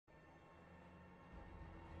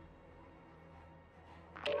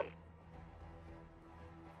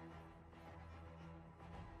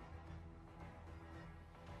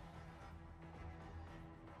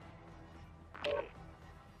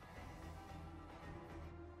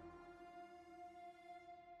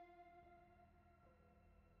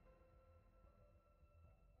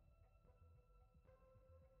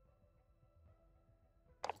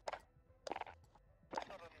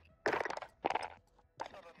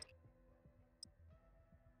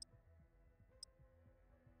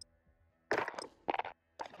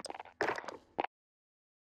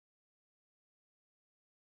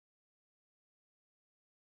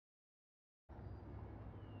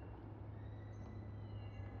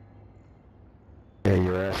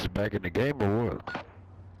your ass is back in the game or what?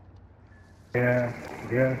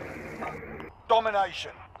 Yeah.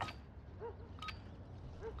 Domination.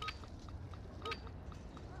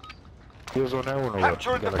 Kills on that one or what?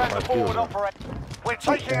 Capture and You got defend like the 5 kills forward on. operator. We're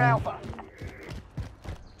taking Alpha.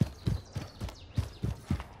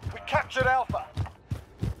 We captured Alpha.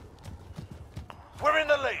 We're in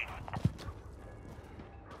the lead.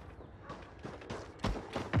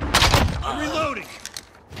 I'm reloading.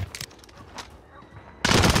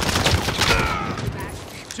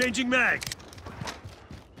 Changing mag.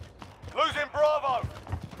 Losing Bravo.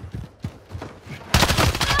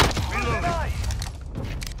 Reloading. A.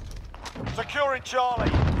 Securing Charlie.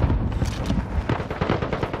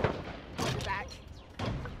 Back.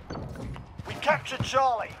 We captured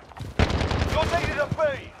Charlie. You're needed at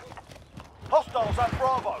B. Hostiles at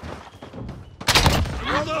Bravo.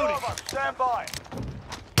 You're on Reloading. Bravo. Stand by.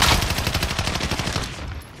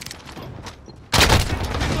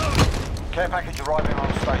 Care package arriving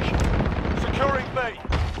on station. Securing B.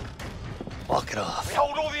 Walk it off. We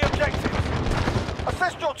hold all the objectives.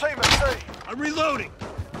 Assist your team at C. I'm reloading.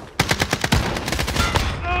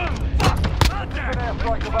 Different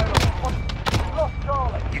airstrike available. We've lost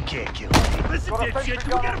Charlie. You can't kill me. Listen, Got a dipshit, sentry do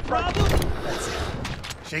we gun got a on problem? That's it.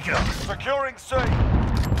 Shake it off. Securing C.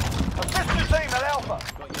 Assist your team at Alpha.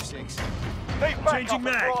 Got your 6. Need backup Changing at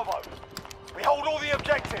mag. Bravo. We hold all the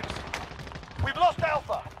objectives. We've lost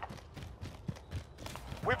Alpha.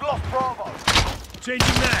 We've lost Bravo.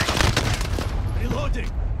 Changing mag. Reloading.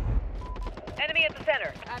 Enemy at the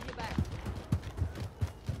center. Have you back.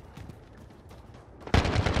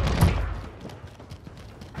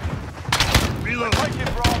 Reloading.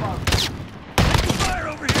 Taking Bravo. Fire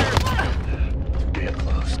over here. Damn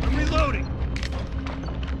close. I'm reloading.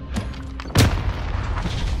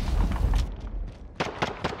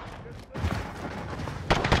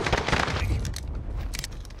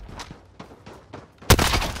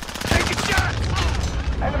 Taking shots.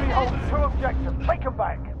 Enemy holds 2 objectives. Take them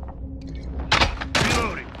back.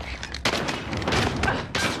 Reloading.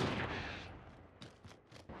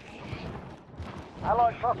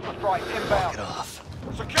 Allied cluster strike inbound. Get off.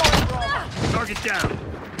 Securing Bravo. Target down.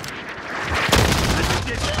 Listen,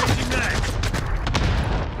 ditch. Changing mag.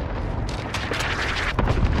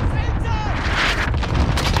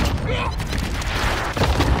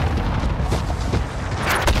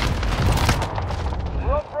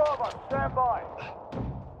 We're on Bravo. Stand by.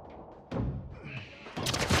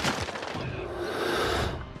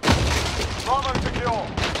 Bravo secure.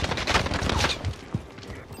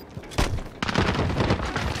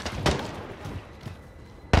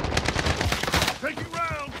 Taking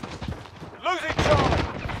round. Losing Charlie.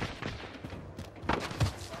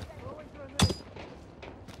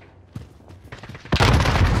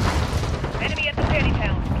 Enemy at the shanty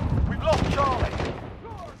town. We've lost Charlie.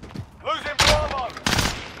 Losing Bravo.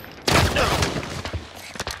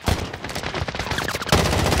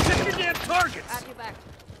 Take your damn targets. Have you back.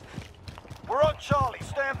 We're on Charlie.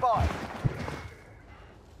 Stand by.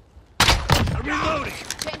 I'm reloading.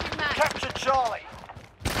 Changing mag. Captured Charlie.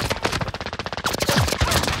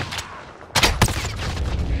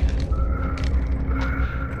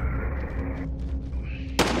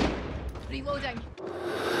 Reloading.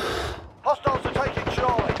 Hostiles are taking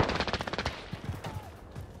Charlie.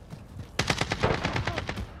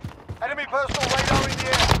 Enemy personal radar in the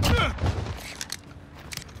air.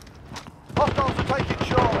 Hostiles are taking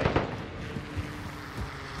Charlie.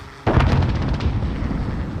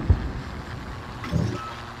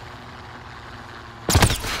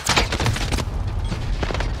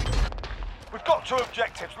 We've got 2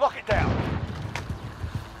 objectives. Lock it down.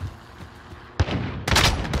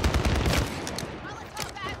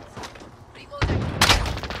 Reloading.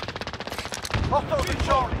 Hostiles in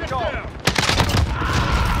Charlie. Get Go. down.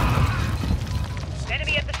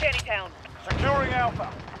 Enemy at the shanty town. Securing Alpha.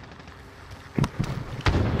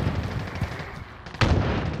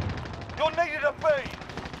 You're needed at B.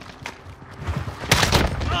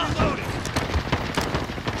 Reloading.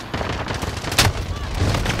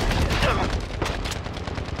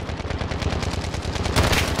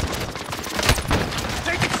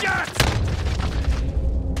 Taking shots.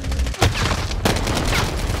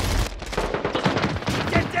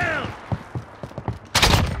 Get down.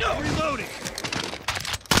 Reloading.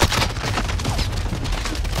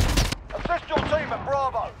 Assist your team at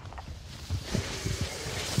Bravo.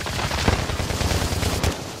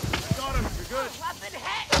 Got him. You're good. Weapon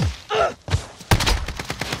hit.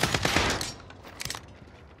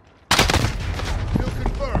 Kill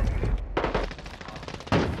confirmed.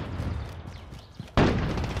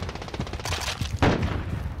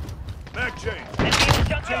 Mag change. Enemy at the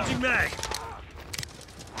junction. Changing mag.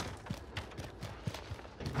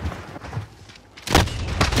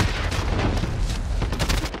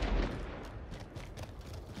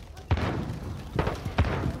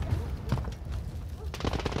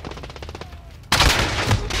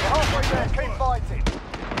 there. Keep fighting.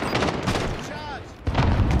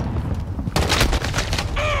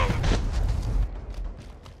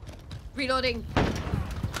 Reloading.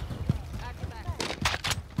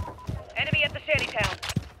 Enemy at the shantytown.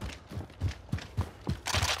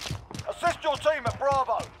 Assist your team at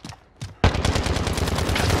Bravo.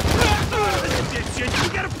 Dipshit, you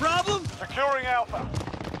got a problem? Securing Alpha.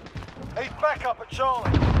 Need backup at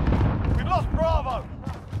Charlie. We've lost Bravo.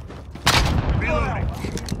 Reloading.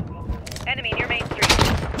 Enemy near Main Street.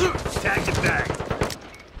 Tag it back.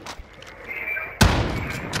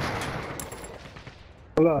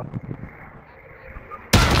 Hello.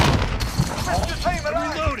 Assist your team at A.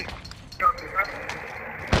 Reloading.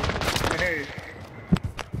 Hey.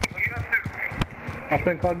 I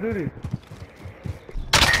playing Call of Duty.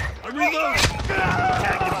 I'm reloading.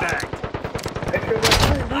 Tag it back.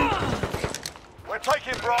 We're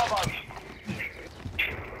taking Bravo.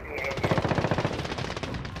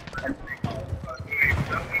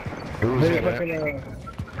 Who's Hey, in that? fucking,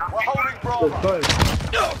 We're holding Bravo. bud.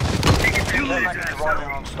 You Care leave, package asshole.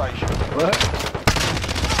 arriving on station. What?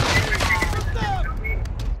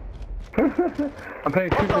 I'm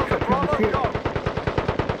playing Super Hostiles at Bravo, Super. go.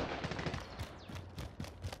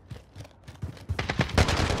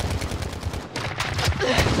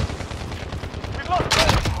 We've lost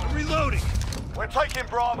Bravo. I'm reloading. We're taking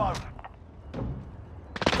Bravo.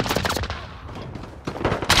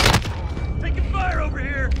 Taking fire over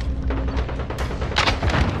here.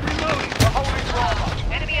 Reloading. We're holding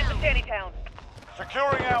Bravo. Enemy at the shantytown.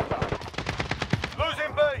 Securing Alpha.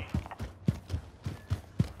 Losing B.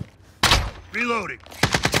 Reloading.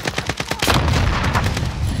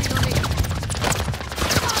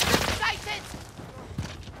 Sighted!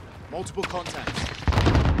 Multiple contacts.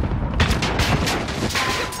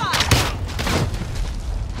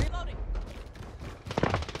 Reloading.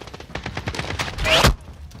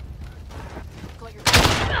 Got your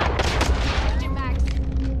Engine max.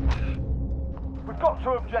 We've got two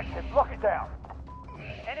objectives. Lock it down.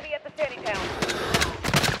 Enemy at the shantytown.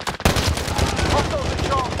 Hostiles at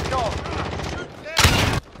Charlie, go.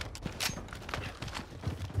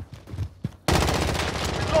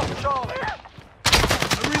 We've lost Charlie.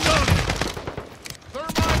 I'm reloading.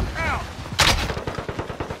 Thermite out.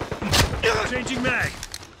 Changing mag.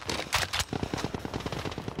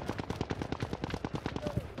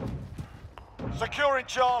 Securing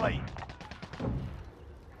Charlie.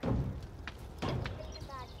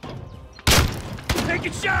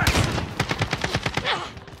 Taking shots.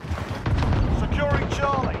 Securing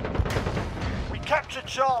Charlie. We captured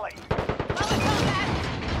Charlie.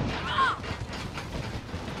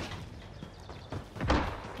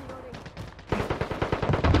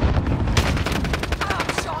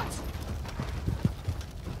 Shot.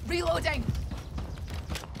 Reloading.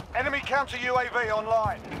 Enemy counter UAV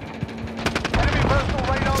online. Enemy personal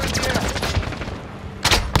radar in the air.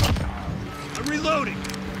 I'm reloading.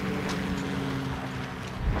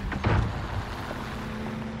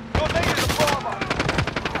 You're needed at Bravo.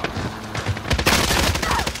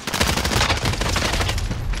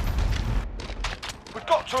 We've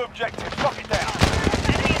got two objectives. Lock it down.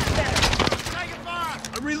 Enemy in the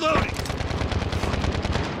center. I'm reloading.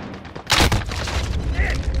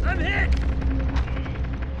 Hit! I'm hit!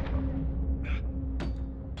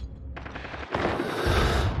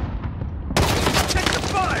 Check the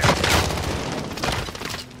fire!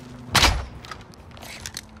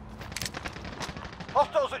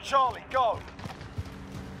 Hostiles at Charlie, go.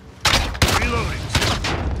 Reloading.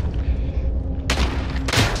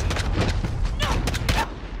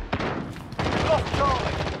 We've lost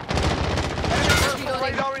Charlie. Enemy personal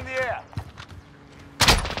radar in the air.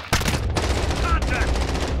 Contact!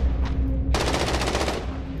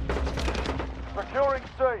 Securing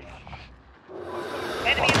C.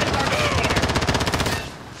 Enemy in the cargo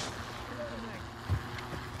container.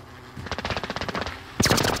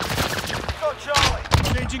 Got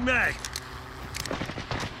Charlie. Changing mag.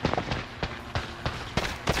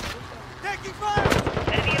 Taking fire.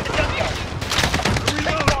 Enemy in the junkyard. I'm Keep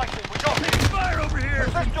reloading. fighting. We got Taking fire over here.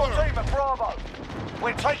 Assist your team at Bravo.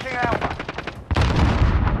 We're taking Alpha.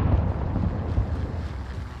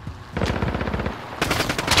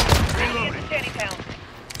 Enemy in the shantytown.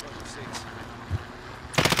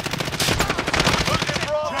 Losing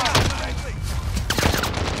Bravo.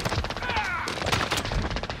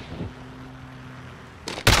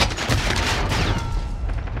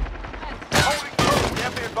 Holding true. We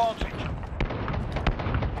have the advantage.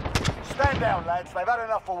 Stand down, lads. They've had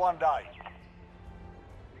enough for one day.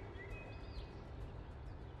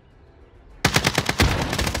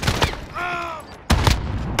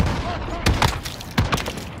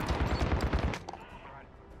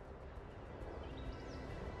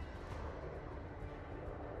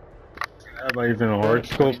 Have I even hard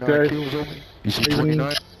scope 29 that? kills on me? You see Even-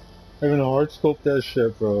 29? Even hard scope that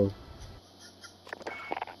shit, bro.